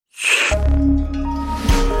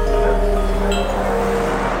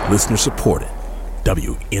Listener supported.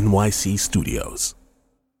 WNYC Studios.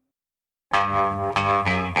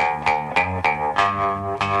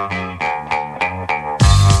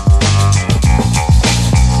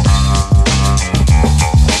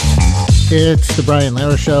 It's the Brian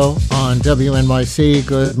Lehrer Show on WNYC.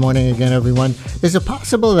 Good morning again, everyone. Is it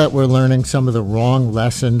possible that we're learning some of the wrong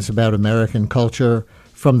lessons about American culture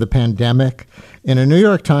from the pandemic? In a New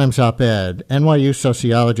York Times op-ed, NYU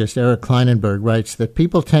sociologist Eric Klinenberg writes that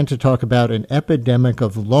people tend to talk about an epidemic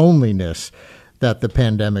of loneliness that the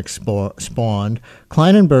pandemic spawned.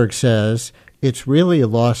 Klinenberg says it's really a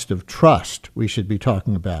loss of trust we should be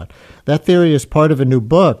talking about. That theory is part of a new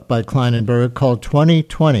book by Klinenberg called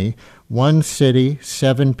 2020, One City,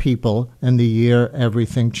 Seven People, and the Year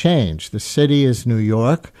Everything Changed. The city is New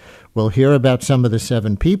York. We'll hear about some of the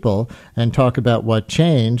seven people and talk about what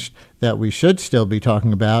changed that we should still be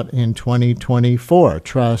talking about in 2024,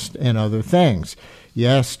 trust and other things.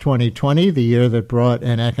 Yes, 2020, the year that brought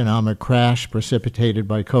an economic crash precipitated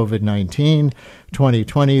by COVID-19.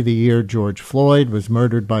 2020, the year George Floyd was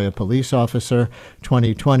murdered by a police officer.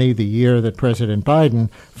 2020, the year that President Biden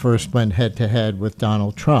first went head-to-head with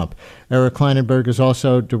Donald Trump. Eric Klinenberg is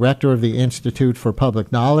also director of the Institute for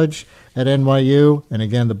Public Knowledge at NYU. And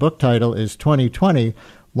again, the book title is 2020,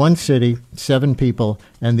 One City, Seven People,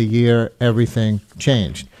 and the Year Everything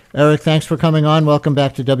Changed. Eric, thanks for coming on. Welcome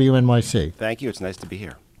back to WNYC. Thank you. It's nice to be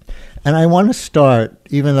here. And I want to start,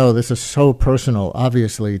 even though this is so personal,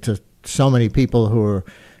 obviously, to so many people who are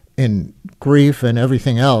in grief and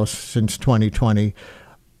everything else since 2020,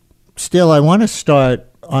 still, I want to start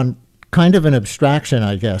on kind of an abstraction,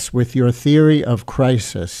 I guess, with your theory of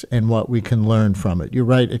crisis and what we can learn from it. You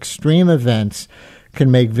write, extreme events can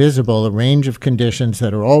make visible a range of conditions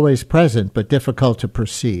that are always present but difficult to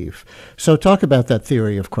perceive. So talk about that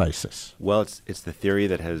theory of crisis. Well, it's the theory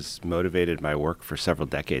that has motivated my work for several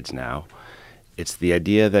decades now. It's the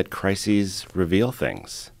idea that crises reveal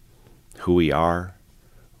things, who we are,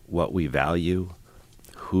 what we value,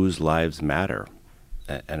 whose lives matter,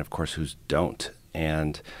 and of course whose don't.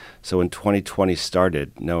 And so when 2020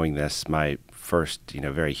 started, knowing this, my first,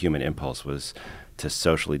 very human impulse was to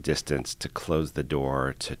socially distance, to close the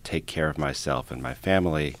door, to take care of myself and my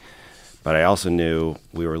family. But I also knew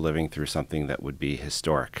we were living through something that would be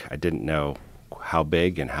historic. I didn't know how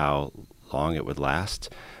big and how long it would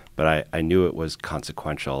last, but I knew it was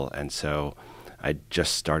consequential. And so I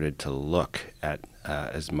just started to look at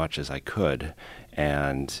as much as I could.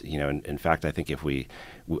 And, in fact, I think we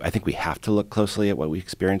have to look closely at what we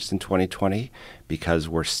experienced in 2020 because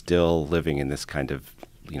we're still living in this kind of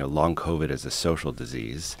long COVID as a social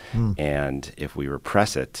disease. And if we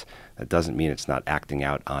repress it, that doesn't mean it's not acting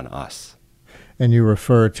out on us. And you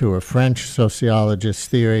refer to a French sociologist's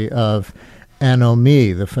theory of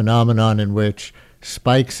anomie, the phenomenon in which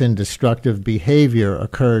spikes in destructive behavior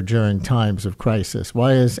occur during times of crisis.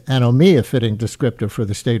 Why is anomie a fitting descriptor for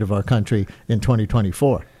the state of our country in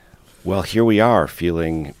 2024? Well, here we are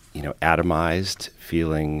feeling, atomized,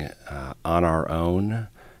 feeling on our own,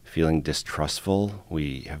 feeling distrustful.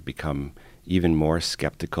 We have become even more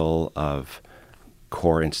skeptical of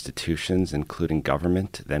core institutions, including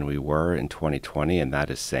government, than we were in 2020, and that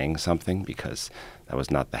is saying something because that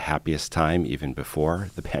was not the happiest time even before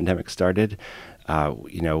the pandemic started.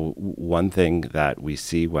 One thing that we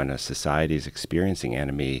see when a society is experiencing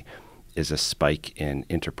anomie is a spike in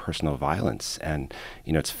interpersonal violence. And,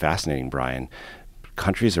 it's fascinating, Brian.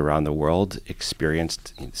 Countries around the world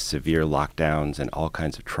experienced severe lockdowns and all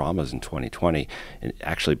kinds of traumas in 2020. And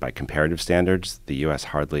actually, by comparative standards, the U.S.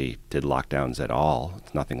 hardly did lockdowns at all.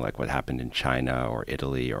 It's nothing like what happened in China or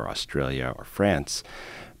Italy or Australia or France.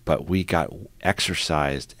 But we got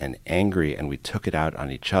exercised and angry, and we took it out on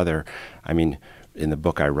each other. I mean, in the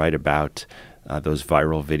book I write about those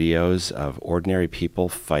viral videos of ordinary people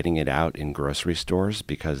fighting it out in grocery stores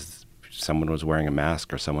because someone was wearing a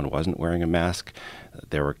mask or someone wasn't wearing a mask.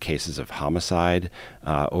 There were cases of homicide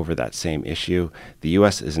over that same issue. The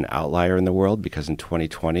U.S. is an outlier in the world because in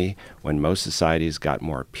 2020, when most societies got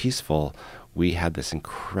more peaceful, we had this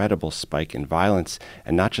incredible spike in violence,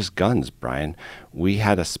 and not just guns, Brian. We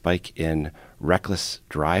had a spike in reckless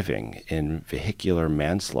driving, in vehicular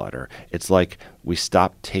manslaughter. It's like we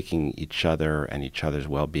stopped taking each other and each other's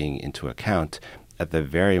well-being into account at the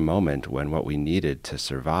very moment when what we needed to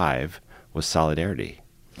survive was solidarity.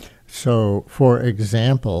 So, for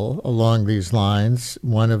example, along these lines,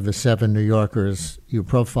 one of the 7 New Yorkers you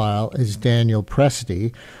profile is Daniel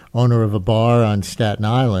Presti, owner of a bar on Staten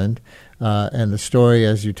Island. And the story,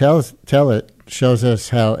 as you tell it, shows us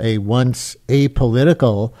how a once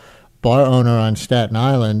apolitical bar owner on Staten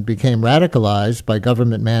Island, became radicalized by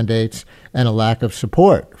government mandates and a lack of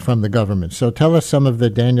support from the government. So tell us some of the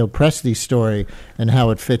Daniel Presti story and how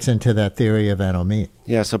it fits into that theory of anomie.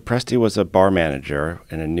 Yeah, so Presti was a bar manager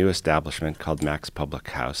in a new establishment called Max Public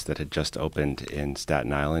House that had just opened in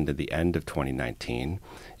Staten Island at the end of 2019.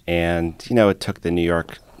 And, it took the New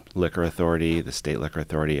York Liquor Authority, the state liquor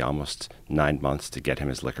authority, almost 9 months to get him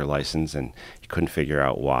his liquor license, and he couldn't figure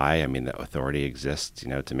out why. I mean, the authority exists,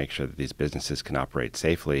 to make sure that these businesses can operate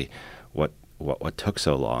safely. What took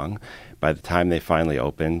so long? By the time they finally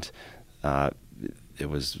opened, it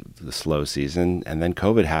was the slow season, and then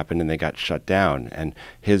COVID happened and they got shut down. And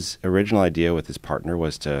his original idea with his partner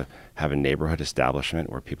was to have a neighborhood establishment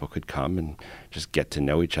where people could come and just get to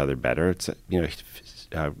know each other better. It's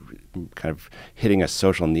kind of hitting a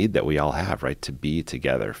social need that we all have, right? To be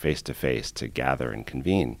together, face to face, to gather and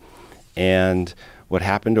convene. And what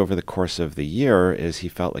happened over the course of the year is he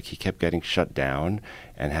felt like he kept getting shut down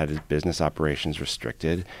and had his business operations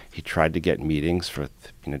restricted. He tried to get meetings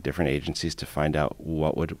with different agencies to find out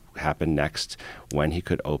what would happen next, when he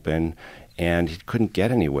could open, and he couldn't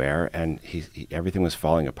get anywhere. And everything was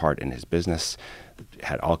falling apart in his business.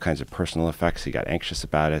 Had all kinds of personal effects. He got anxious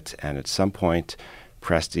about it, and at some point,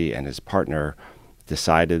 Presti and his partner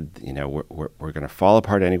decided, we're going to fall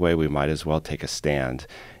apart anyway. We might as well take a stand.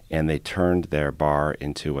 And they turned their bar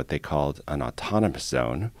into what they called an autonomous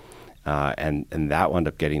zone. And that wound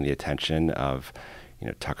up getting the attention of,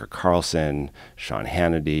 Tucker Carlson, Sean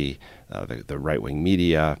Hannity, the right-wing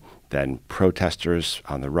media. Then protesters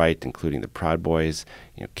on the right, including the Proud Boys,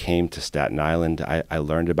 came to Staten Island. I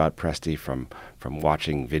learned about Presti from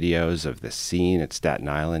watching videos of the scene at Staten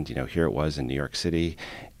Island. Here it was in New York City,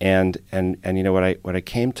 and what I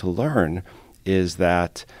came to learn is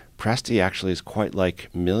that Presti actually is quite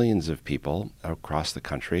like millions of people across the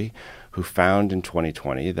country who found in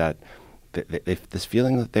 2020 that this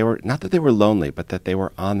feeling that they were, not that they were lonely, but that they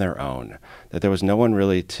were on their own, that there was no one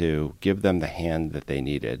really to give them the hand that they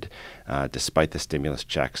needed, despite the stimulus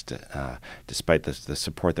checks, despite the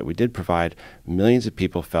support that we did provide. Millions of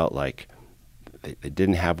people felt like they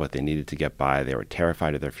didn't have what they needed to get by. They were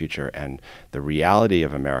terrified of their future. And the reality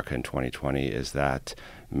of America in 2020 is that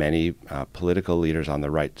many political leaders on the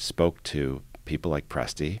right spoke to people like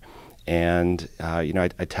Presti. And, I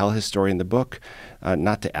tell his story in the book,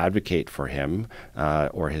 not to advocate for him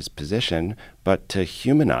or his position, but to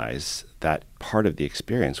humanize that part of the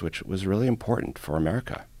experience, which was really important for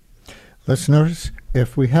America. Listeners,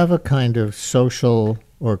 if we have a kind of social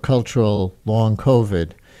or cultural long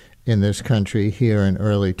COVID in this country here in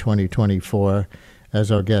early 2024,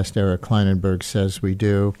 as our guest Eric Klinenberg says we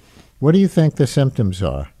do, what do you think the symptoms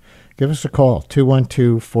are? Give us a call,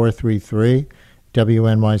 212-433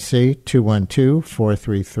 WNYC,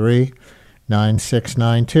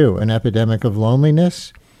 212-433-9692. An epidemic of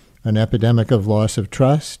loneliness, an epidemic of loss of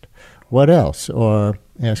trust. What else? Or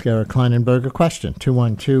ask Eric Klinenberg a question,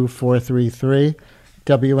 212-433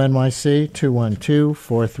 WNYC,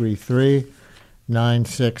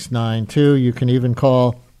 212-433-9692. You can even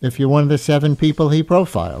call if you're one of the 7 people he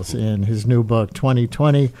profiles in his new book,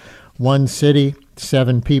 2020, One City,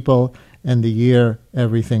 7 People, and the Year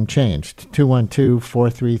Everything Changed,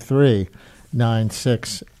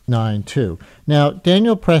 212-433-9692. Now,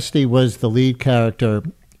 Daniel Presti was the lead character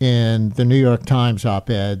in the New York Times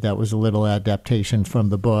op-ed. That was a little adaptation from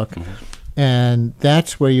the book. Mm-hmm. And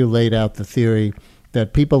that's where you laid out the theory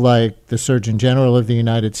that people like the Surgeon General of the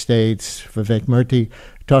United States, Vivek Murthy,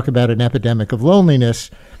 talk about an epidemic of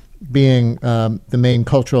loneliness being the main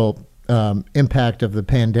cultural impact of the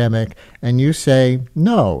pandemic, and you say,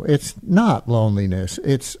 no, it's not loneliness,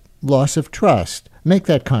 it's loss of trust. Make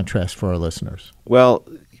that contrast for our listeners. Well,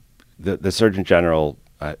 the Surgeon General,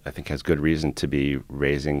 I think, has good reason to be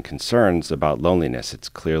raising concerns about loneliness. It's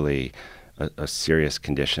clearly a serious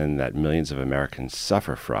condition that millions of Americans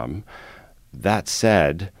suffer from. That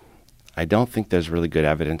said, I don't think there's really good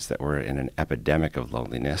evidence that we're in an epidemic of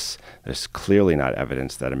loneliness. There's clearly not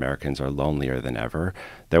evidence that Americans are lonelier than ever.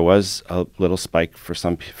 There was a little spike for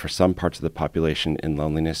some parts of the population in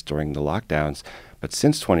loneliness during the lockdowns, but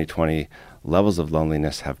since 2020, levels of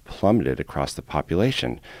loneliness have plummeted across the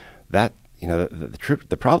population. That,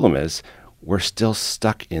 the problem is we're still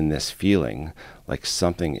stuck in this feeling like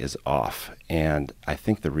something is off. And I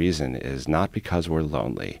think the reason is not because we're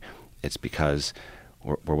lonely. It's because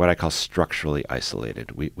we're what I call structurally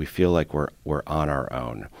isolated. We feel like we're on our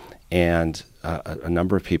own. And a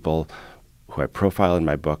number of people who I profile in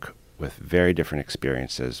my book with very different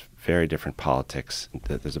experiences, very different politics.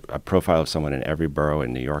 There's a profile of someone in every borough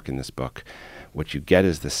in New York in this book, what you get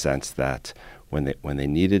is the sense that when they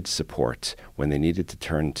needed support, when they needed to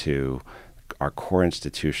turn to our core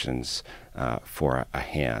institutions for a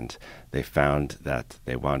hand, they found that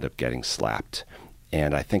they wound up getting slapped.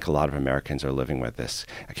 And I think a lot of Americans are living with this.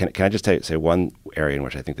 Can I just say one area in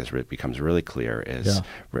which I think this becomes really clear is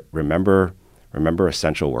remember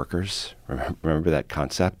essential workers. Remember that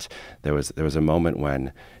concept. There was a moment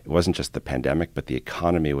when it wasn't just the pandemic, but the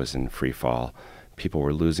economy was in free fall. People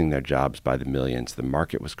were losing their jobs by the millions. The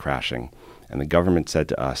market was crashing. And the government said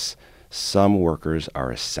to us, some workers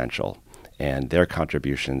are essential and their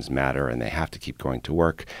contributions matter and they have to keep going to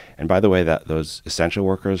work. And by the way, that those essential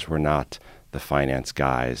workers were not the finance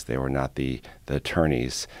guys. They were not the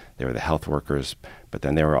attorneys. They were the health workers. But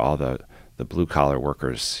then there were all the blue-collar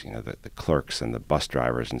workers, the clerks and the bus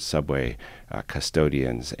drivers and subway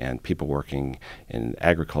custodians and people working in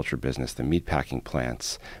agriculture business, the meatpacking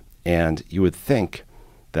plants. And you would think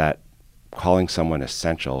that calling someone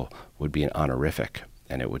essential would be an honorific,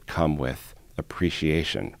 and it would come with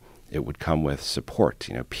appreciation. It would come with support,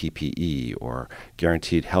 PPE or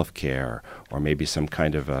guaranteed health care or maybe some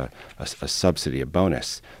kind of a subsidy, a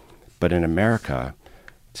bonus. But in America,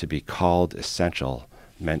 to be called essential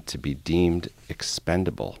meant to be deemed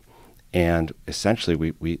expendable. And essentially,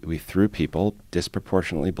 we threw people,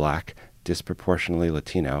 disproportionately Black, disproportionately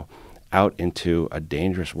Latino, out into a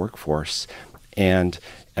dangerous workforce. And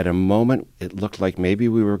at a moment, it looked like maybe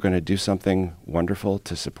we were going to do something wonderful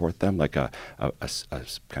to support them, like a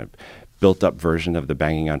kind of built-up version of the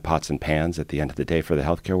banging on pots and pans at the end of the day for the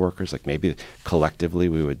healthcare workers. Like maybe collectively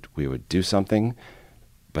we would do something.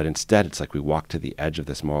 But instead, it's like we walked to the edge of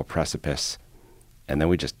this moral precipice, and then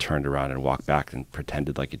we just turned around and walked back and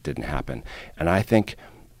pretended like it didn't happen. And I think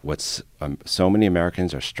what's so many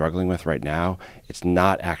Americans are struggling with right now, it's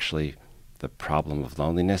not actually the problem of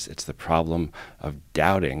loneliness. It's the problem of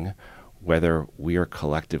doubting whether we are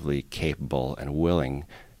collectively capable and willing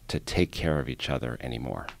to take care of each other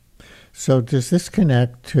anymore. So does this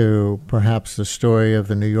connect to perhaps the story of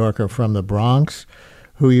the New Yorker from the Bronx,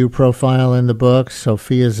 who you profile in the book,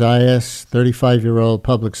 Sophia Zayas, 35-year-old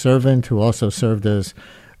public servant who also served as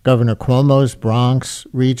Governor Cuomo's Bronx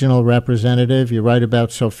regional representative? You write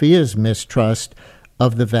about Sophia's mistrust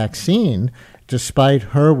of the vaccine, despite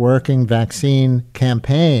her working vaccine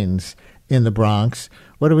campaigns in the Bronx.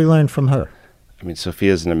 What do we learn from her? I mean,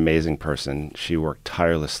 Sophia is an amazing person. She worked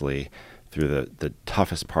tirelessly through the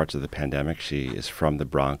toughest parts of the pandemic. She is from the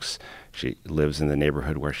Bronx. She lives in the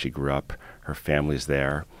neighborhood where she grew up. Her family's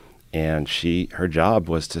there. And her job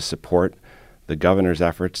was to support the governor's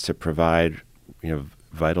efforts to provide,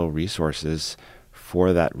 vital resources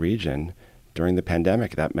for that region during the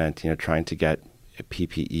pandemic. That meant, trying to get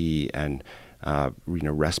PPE and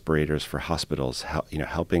respirators for hospitals,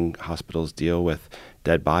 helping hospitals deal with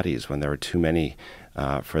dead bodies when there were too many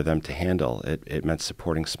for them to handle. It meant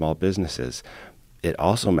supporting small businesses. It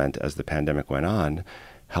also meant, as the pandemic went on,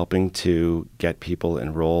 helping to get people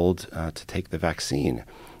enrolled to take the vaccine.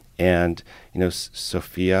 And,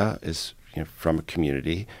 Sophia is from a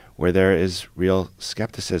community where there is real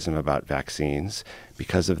skepticism about vaccines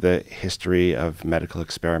because of the history of medical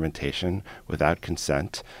experimentation without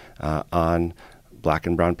consent on Black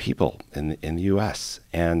and brown people in the U.S.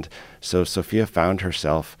 And so Sophia found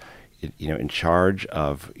herself in charge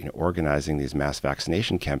of organizing these mass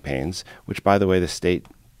vaccination campaigns, which, by the way, the state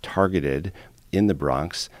targeted in the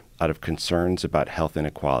Bronx out of concerns about health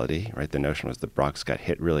inequality, right? The notion was the Bronx got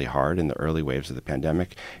hit really hard in the early waves of the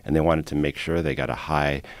pandemic, and they wanted to make sure they got a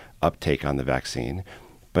high uptake on the vaccine.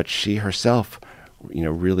 But she herself,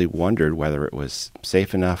 really wondered whether it was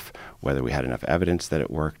safe enough, whether we had enough evidence that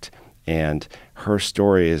it worked. And her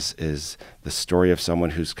story is the story of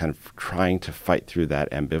someone who's kind of trying to fight through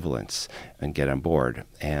that ambivalence and get on board.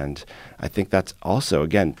 And I think that's also,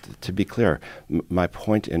 again, to be clear, my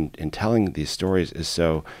point in telling these stories is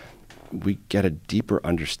so we get a deeper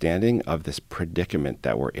understanding of this predicament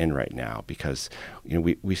that we're in right now, because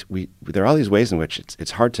we there are all these ways in which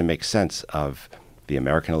it's hard to make sense of the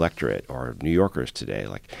American electorate or New Yorkers today.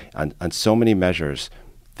 Like on so many measures,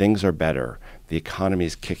 things are better. The economy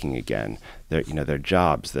is kicking again. Their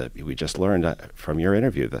jobs that we just learned from your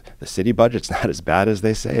interview, the city budget's not as bad as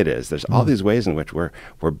they say it is. There's all these ways in which we're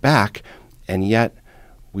back, and yet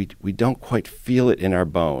we don't quite feel it in our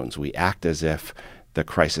bones. We act as if the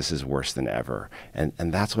crisis is worse than ever. And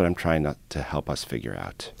that's what I'm trying to help us figure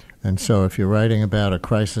out. And so if you're writing about a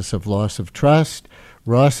crisis of loss of trust,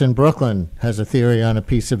 Ross in Brooklyn has a theory on a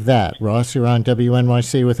piece of that. Ross, you're on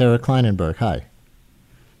WNYC with Eric Kleinenberg. Hi.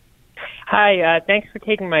 Hi, thanks for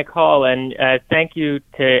taking my call, and thank you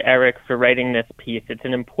to Eric for writing this piece. It's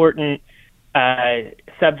an important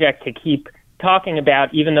subject to keep talking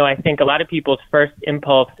about, even though I think a lot of people's first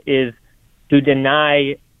impulse is to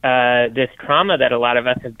deny this trauma that a lot of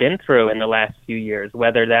us have been through in the last few years,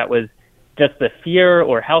 whether that was just the fear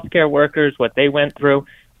or healthcare workers, what they went through.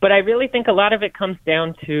 But I really think a lot of it comes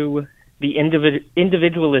down to the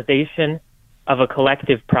individualization of a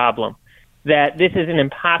collective problem, that this is an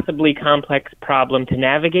impossibly complex problem to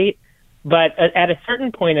navigate. But at a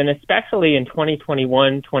certain point, and especially in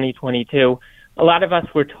 2021, 2022, a lot of us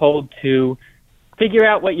were told to figure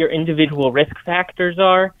out what your individual risk factors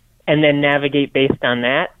are and then navigate based on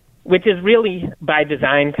that, which is really by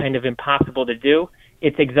design kind of impossible to do.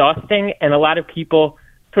 It's exhausting, and a lot of people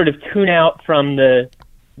sort of tune out from the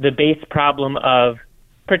base problem of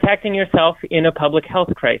protecting yourself in a public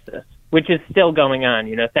health crisis, which is still going on.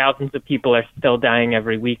 You know, thousands of people are still dying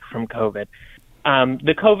every week from COVID.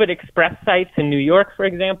 The COVID Express sites in New York, for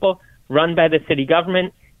example, run by the city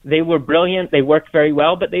government, they were brilliant. They worked very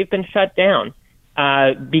well, but they've been shut down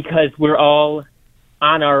because we're all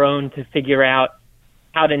on our own to figure out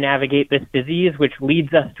how to navigate this disease, which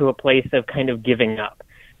leads us to a place of kind of giving up.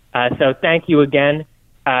 So thank you again.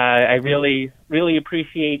 I really, really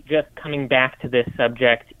appreciate just coming back to this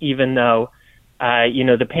subject, even though,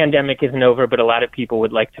 the pandemic isn't over, but a lot of people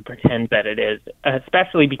would like to pretend that it is,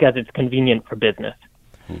 especially because it's convenient for business.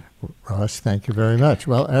 Ross, thank you very much.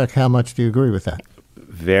 Well, Eric, how much do you agree with that?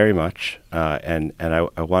 Very much. And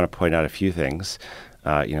I want to point out a few things.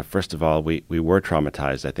 First of all, we were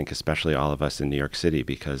traumatized, I think, especially all of us in New York City,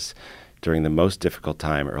 because during the most difficult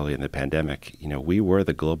time early in the pandemic, we were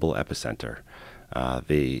the global epicenter.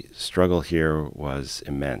 The struggle here was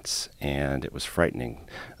immense, and it was frightening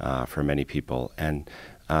for many people. And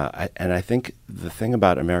I think the thing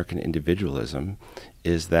about American individualism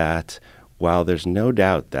is that while there's no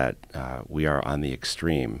doubt that we are on the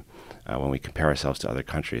extreme when we compare ourselves to other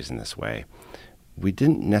countries in this way, we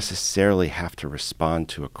didn't necessarily have to respond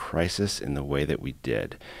to a crisis in the way that we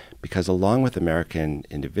did, because along with American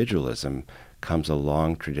individualism comes a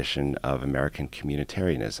long tradition of American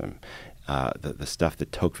communitarianism. The stuff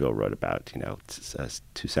that Tocqueville wrote about,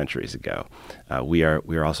 2 centuries ago. We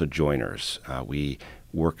are also joiners. We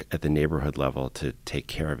work at the neighborhood level to take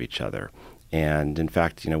care of each other. And in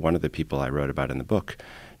fact, one of the people I wrote about in the book,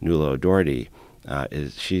 Nuala O'Doherty,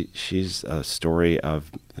 she's a story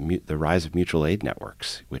of the rise of mutual aid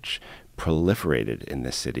networks, which proliferated in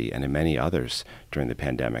this city and in many others during the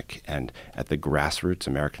pandemic. And at the grassroots,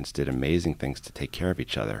 Americans did amazing things to take care of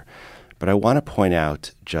each other. But I want to point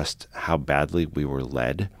out just how badly we were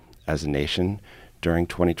led as a nation during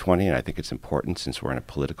 2020, and I think it's important, since we're in a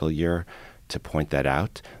political year, to point that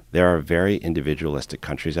out. There are very individualistic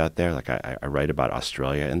countries out there, like I write about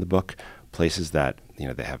Australia in the book, places that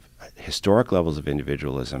they have historic levels of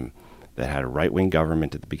individualism, that had a right-wing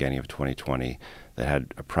government at the beginning of 2020, that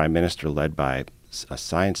had a prime minister led by a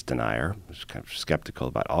science denier, who's kind of skeptical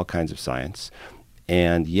about all kinds of science,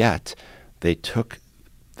 and yet they took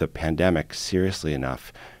the pandemic seriously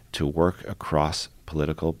enough to work across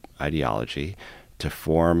political ideology, to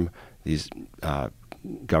form these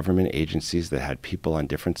government agencies that had people on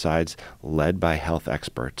different sides led by health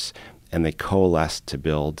experts, and they coalesced to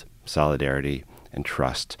build solidarity and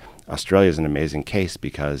trust. Australia is an amazing case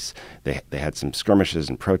because they had some skirmishes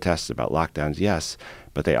and protests about lockdowns, yes,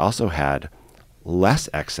 but they also had less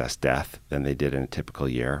excess death than they did in a typical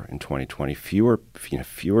year in 2020.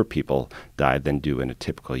 Fewer people died than do in a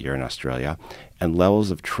typical year in Australia, and levels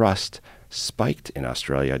of trust spiked in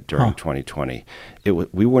Australia during 2020.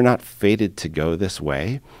 We were not fated to go this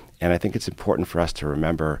way, and I think it's important for us to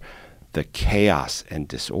remember the chaos and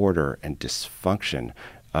disorder and dysfunction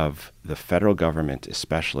of the federal government,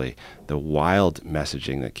 especially the wild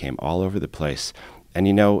messaging that came all over the place. And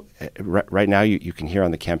right now you can hear on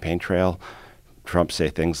the campaign trail Trump say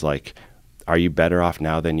things like, "Are you better off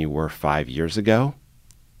now than you were 5 years ago?"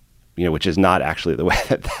 Which is not actually the way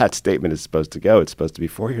that statement is supposed to go. It's supposed to be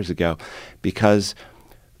 4 years ago, because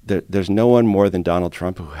there's no one more than Donald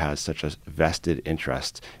Trump who has such a vested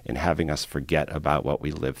interest in having us forget about what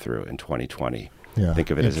we lived through in 2020. Yeah, think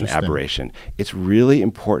of it as an aberration. It's really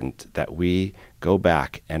important that we go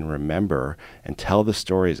back and remember and tell the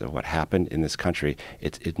stories of what happened in this country.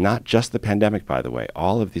 It's not just the pandemic, by the way.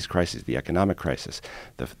 All of these crises, the economic crisis,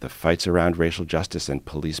 the fights around racial justice and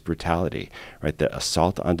police brutality, right? The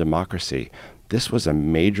assault on democracy. This was a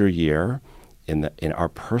major year in our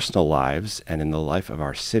personal lives and in the life of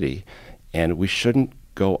our city, and we shouldn't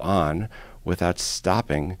go on without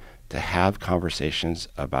stopping to have conversations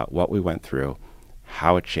about what we went through,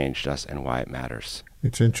 how it changed us, and why it matters.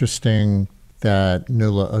 It's interesting that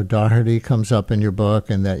Nuala O'Doherty comes up in your book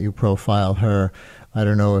and that you profile her. I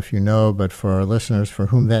don't know if you know, but for our listeners for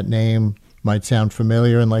whom that name might sound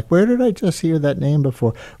familiar and like, where did I just hear that name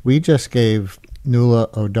before? We just gave Nuala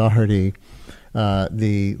O'Doherty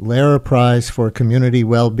the Lehrer Prize for Community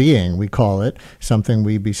Well-Being, we call it, something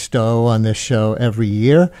we bestow on this show every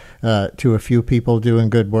year to a few people doing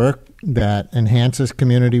good work that enhances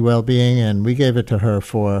community well-being, and we gave it to her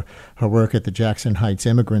for her work at the Jackson Heights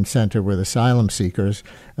Immigrant Center with asylum seekers,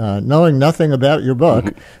 knowing nothing about your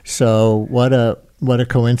book. So what a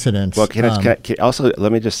coincidence. Well, also,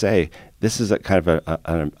 let me just say, this is a kind of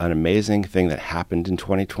an amazing thing that happened in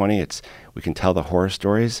 2020. We can tell the horror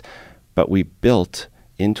stories, but we built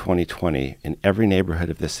in 2020 in every neighborhood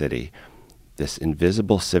of the city this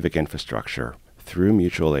invisible civic infrastructure through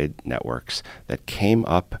mutual aid networks that came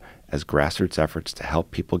up as grassroots efforts to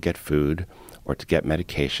help people get food or to get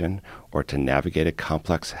medication or to navigate a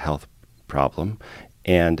complex health problem.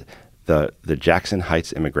 And the Jackson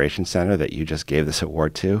Heights Immigration Center that you just gave this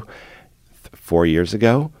award to 4 years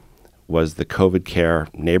ago was the COVID Care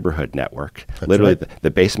Neighborhood Network. That's literally right.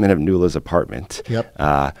 The basement of Nuala's apartment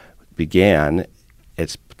began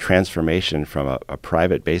its transformation from a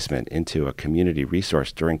private basement into a community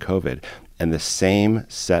resource during COVID. And the same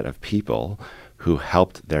set of people who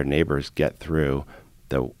helped their neighbors get through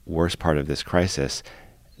the worst part of this crisis,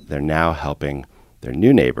 they're now helping their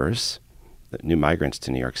new neighbors, the new migrants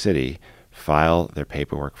to New York City, file their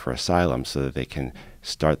paperwork for asylum so that they can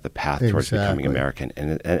start the path towards becoming American.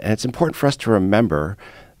 And it's important for us to remember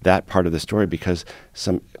that part of the story because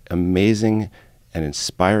some amazing and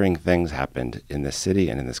inspiring things happened in this city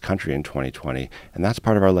and in this country in 2020, and that's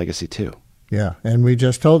part of our legacy too. Yeah, and we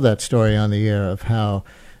just told that story on the air of how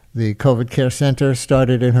the COVID Care Center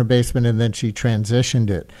started in her basement and then she transitioned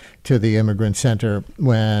it to the Immigrant Center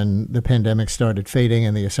when the pandemic started fading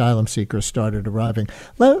and the asylum seekers started arriving.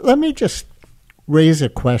 Let me just raise a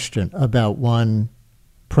question about one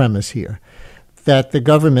premise here, that the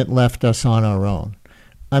government left us on our own.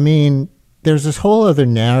 I mean, there's this whole other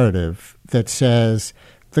narrative that says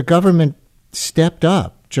the government stepped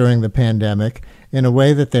up during the pandemic in a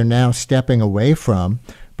way that they're now stepping away from,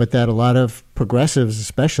 but that a lot of progressives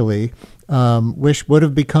especially wish would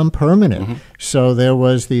have become permanent. Mm-hmm. So there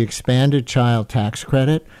was the expanded child tax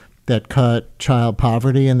credit that cut child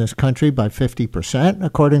poverty in this country by 50%,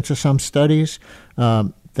 according to some studies.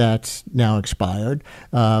 That's now expired.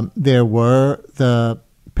 There were the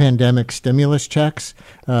pandemic stimulus checks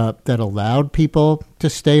that allowed people to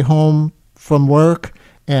stay home from work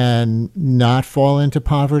and not fall into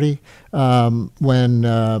poverty when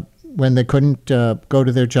they couldn't go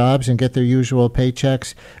to their jobs and get their usual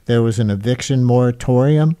paychecks. There was an eviction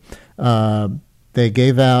moratorium. They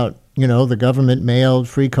gave out, the government mailed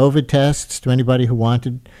free COVID tests to anybody who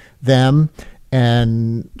wanted them.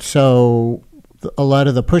 And so a lot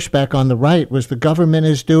of the pushback on the right was the government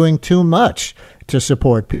is doing too much to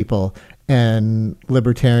support people and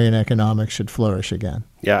libertarian economics should flourish again.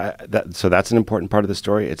 Yeah, so that's an important part of the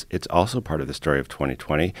story. It's also part of the story of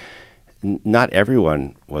 2020. Not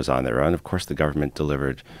everyone was on their own. Of course, the government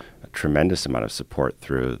delivered a tremendous amount of support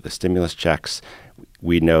through the stimulus checks.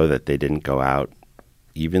 We know that they didn't go out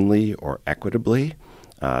evenly or equitably.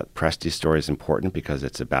 Presti's story is important because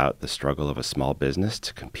it's about the struggle of a small business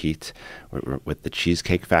to compete with the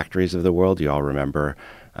cheesecake factories of the world. You all remember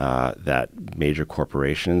that major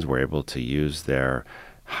corporations were able to use their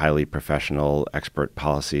highly professional expert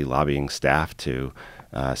policy lobbying staff to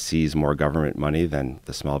seize more government money than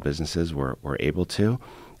the small businesses were able to.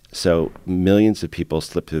 So millions of people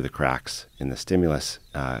slipped through the cracks in the stimulus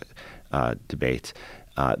debate.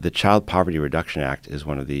 The Child Poverty Reduction Act is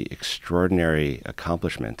one of the extraordinary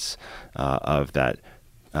accomplishments of that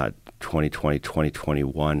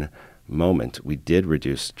 2020-2021 moment. We did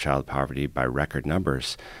reduce child poverty by record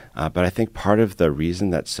numbers. But I think part of the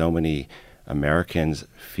reason that so many Americans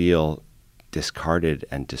feel discarded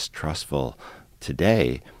and distrustful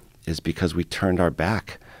today is because we turned our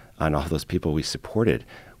back on all those people we supported.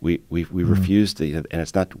 We refused to, and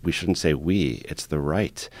it's not, we shouldn't say we, it's the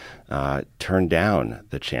right, turn down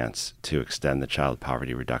the chance to extend the Child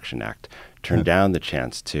Poverty Reduction Act, turn down the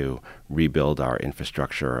chance to rebuild our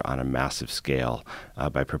infrastructure on a massive scale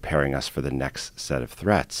by preparing us for the next set of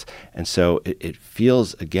threats. And so it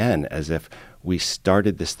feels, again, as if we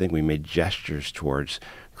started this thing, we made gestures towards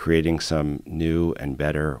creating some new and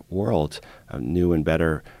better world, a new and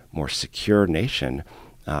better, more secure nation.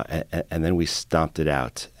 And then we stomped it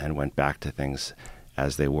out and went back to things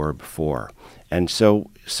as they were before. And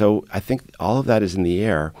so I think all of that is in the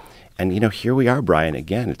air. And, here we are, Brian,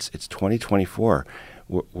 again, it's 2024.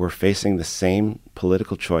 We're facing the same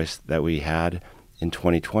political choice that we had in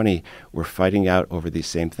 2020. We're fighting out over these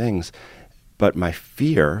same things. But my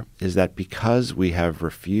fear is that because we have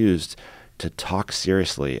refused to talk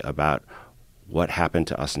seriously about what happened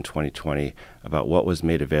to us in 2020, about what was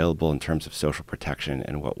made available in terms of social protection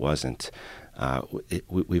and what wasn't.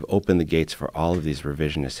 We've opened the gates for all of these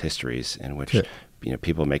revisionist histories in which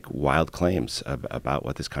people make wild claims about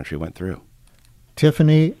what this country went through.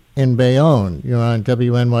 Tiffany in Bayonne, you're on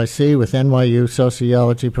WNYC with NYU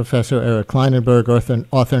sociology professor Eric Klinenberg,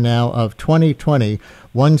 author now of 2020,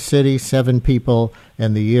 One City, Seven People,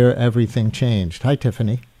 and the Year Everything Changed. Hi,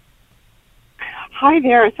 Tiffany. Hi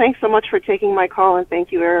there. Thanks so much for taking my call, and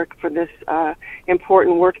thank you, Eric, for this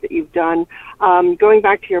important work that you've done. Going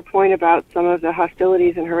back to your point about some of the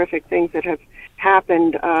hostilities and horrific things that have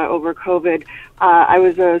happened over COVID, I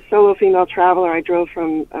was a solo female traveler. I drove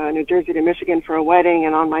from New Jersey to Michigan for a wedding,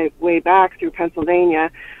 and on my way back through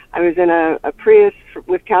Pennsylvania, I was in a Prius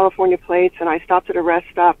with California plates, and I stopped at a rest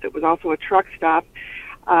stop that was also a truck stop.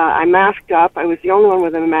 I masked up. I was the only one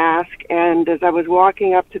with a mask, and as I was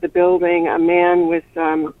walking up to the building, a man with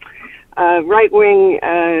right-wing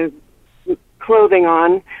clothing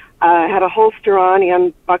on had a holster on. He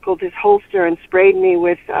unbuckled his holster and sprayed me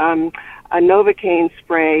with a Novocaine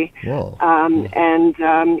spray. Whoa. And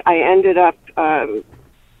I ended up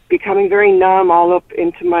becoming very numb all up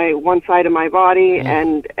into my one side of my body,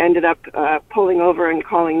 and ended up pulling over and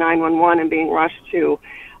calling 911 and being rushed to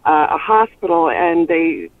a hospital. And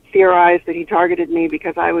they theorized that he targeted me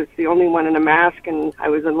because I was the only one in a mask, and I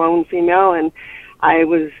was a lone female, and I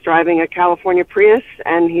was driving a California Prius,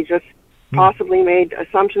 and he just possibly made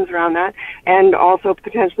assumptions around that, and also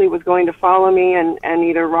potentially was going to follow me and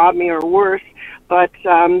either rob me or worse. But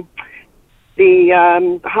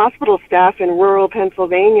the hospital staff in rural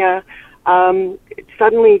Pennsylvania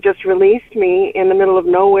suddenly just released me in the middle of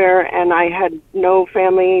nowhere, and I had no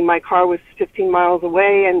family. My car was 15 miles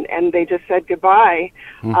away, and they just said goodbye.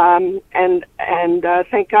 And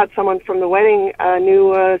thank God someone from the wedding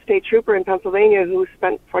knew a state trooper in Pennsylvania who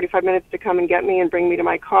spent 45 minutes to come and get me and bring me to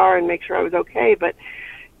my car and make sure I was okay. But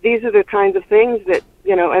these are the kinds of things that,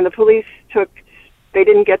 and the police they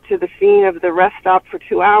didn't get to the scene of the rest stop for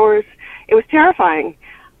 2 hours. It was terrifying.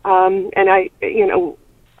 And I,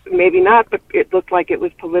 maybe not, but it looked like it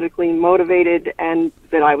was politically motivated, and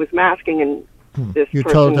that I was masking. And this you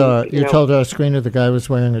person, told our screener the guy was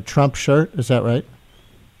wearing a Trump shirt. Is that right?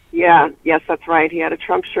 Yeah, yes, that's right. He had a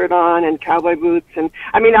Trump shirt on and cowboy boots, and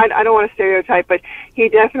I mean, I don't want to stereotype, but he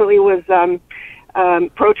definitely was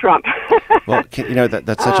pro-Trump. Well,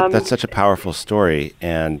 that's such a powerful story,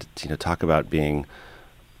 and talk about being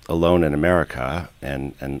alone in America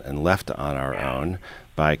and left on our own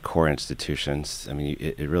by core institutions. I mean,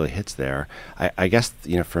 it really hits there. I guess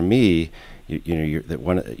for me,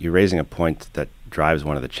 you're raising a point that drives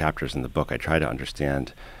one of the chapters in the book. I try to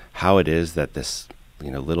understand how it is that this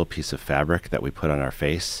little piece of fabric that we put on our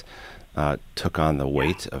face took on the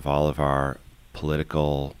weight of all of our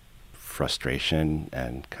political frustration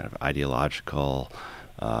and kind of ideological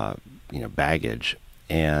baggage.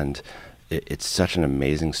 And it's such an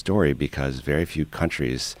amazing story because very few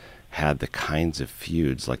countries had the kinds of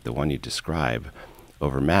feuds like the one you describe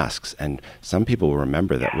over masks. And some people will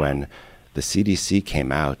remember that when the CDC came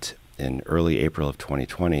out in early April of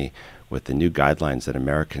 2020 with the new guidelines that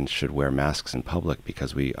Americans should wear masks in public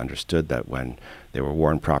because we understood that when they were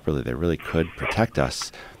worn properly, they really could protect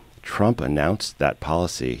us, Trump announced that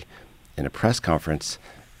policy in a press conference.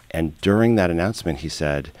 And during that announcement, he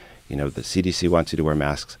said, the CDC wants you to wear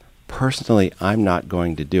masks. Personally, I'm not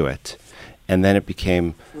going to do it. And then it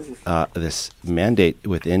became this mandate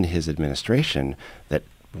within his administration that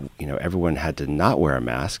everyone had to not wear a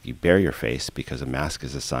mask. You bare your face because a mask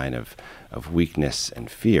is a sign of weakness and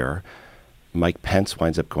fear. Mike Pence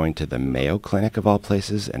winds up going to the Mayo Clinic of all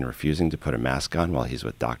places and refusing to put a mask on while he's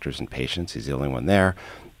with doctors and patients. He's the only one there.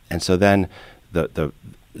 And so then the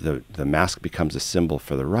mask becomes a symbol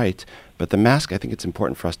for the right. But the mask, I think it's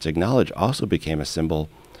important for us to acknowledge, also became a symbol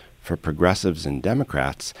for progressives and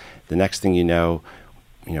Democrats. The next thing you know,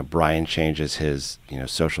 Brian changes his,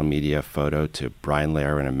 social media photo to Brian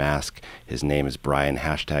Lehrer in a mask. His name is Brian,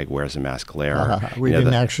 #wears a mask Lehrer. We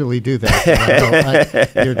didn't actually do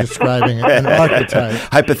that. You're describing an archetype.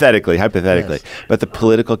 Hypothetically. Yes. But the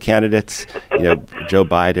political candidates, Joe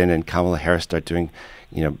Biden and Kamala Harris start doing,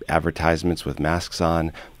 advertisements with masks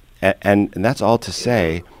on. And that's all to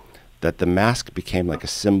say that the mask became like a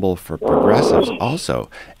symbol for progressives also.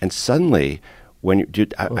 And suddenly,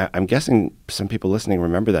 I'm guessing some people listening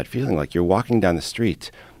remember that feeling, like you're walking down the street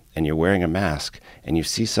and you're wearing a mask and you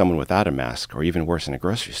see someone without a mask, or even worse in a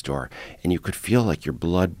grocery store, and you could feel like your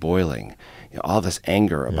blood boiling, all this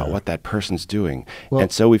anger about what that person's doing. Well,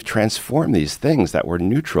 and so we've transformed these things that were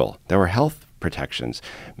neutral, that were health protections,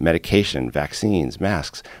 medication, vaccines,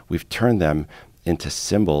 masks. We've turned them into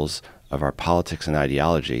symbols of our politics and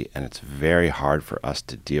ideology, and it's very hard for us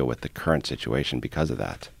to deal with the current situation because of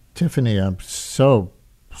that. Tiffany, I'm so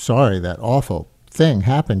sorry that awful thing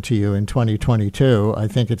happened to you in 2022. I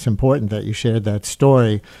think it's important that you shared that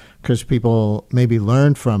story because people maybe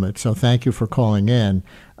learned from it. So thank you for calling in.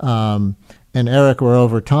 And Eric, we're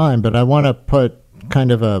over time, but I want to put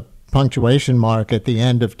kind of a punctuation mark at the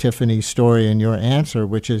end of Tiffany's story and your answer,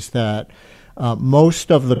 which is that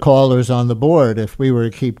most of the callers on the board, if we were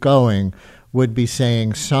to keep going, would be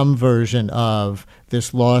saying some version of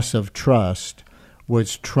this loss of trust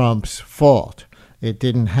was Trump's fault. It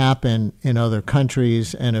didn't happen in other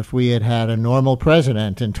countries, and if we had had a normal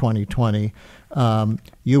president in 2020,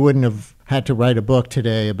 you wouldn't have had to write a book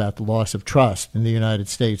today about the loss of trust in the United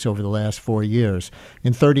States over the last 4 years.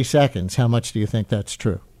 In 30 seconds, how much do you think that's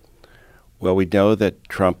true? Well, we know that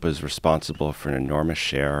Trump was responsible for an enormous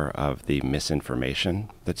share of the misinformation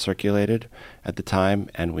that circulated at the time,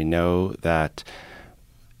 and we know that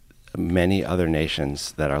many other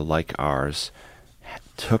nations that are like ours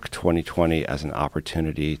took 2020 as an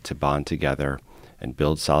opportunity to bond together and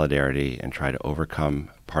build solidarity and try to overcome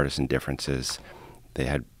partisan differences. They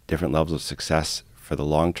had different levels of success for the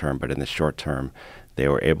long term, but in the short term, they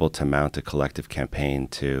were able to mount a collective campaign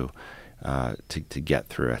to get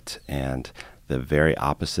through it. And the very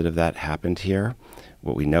opposite of that happened here.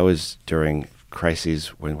 What we know is during crises,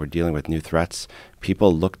 when we're dealing with new threats,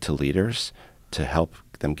 people look to leaders to help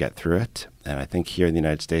them get through it. And I think here in the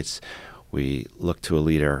United States, we look to a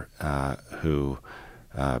leader who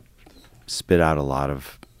spit out a lot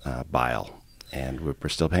of bile, and we're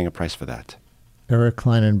still paying a price for that. Eric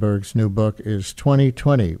Klinenberg's new book is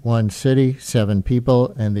 2020, One City, 7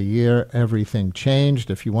 People, and the Year Everything Changed.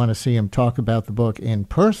 If you want to see him talk about the book in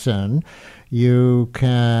person, you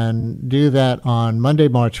can do that on Monday,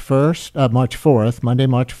 March 4th,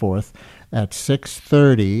 at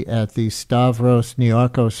 6:30 at the Stavros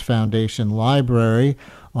Niarchos Foundation Library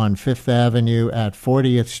on 5th Avenue at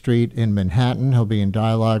 40th Street in Manhattan. He'll be in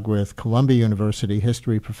dialogue with Columbia University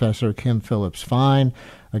history professor Kim Phillips-Fein.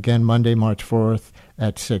 Again, Monday, March 4th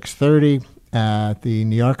at 6:30 at the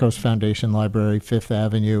Niarchos Foundation Library, 5th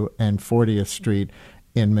Avenue and 40th Street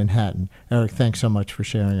in Manhattan. Eric, thanks so much for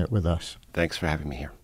sharing it with us. Thanks for having me here.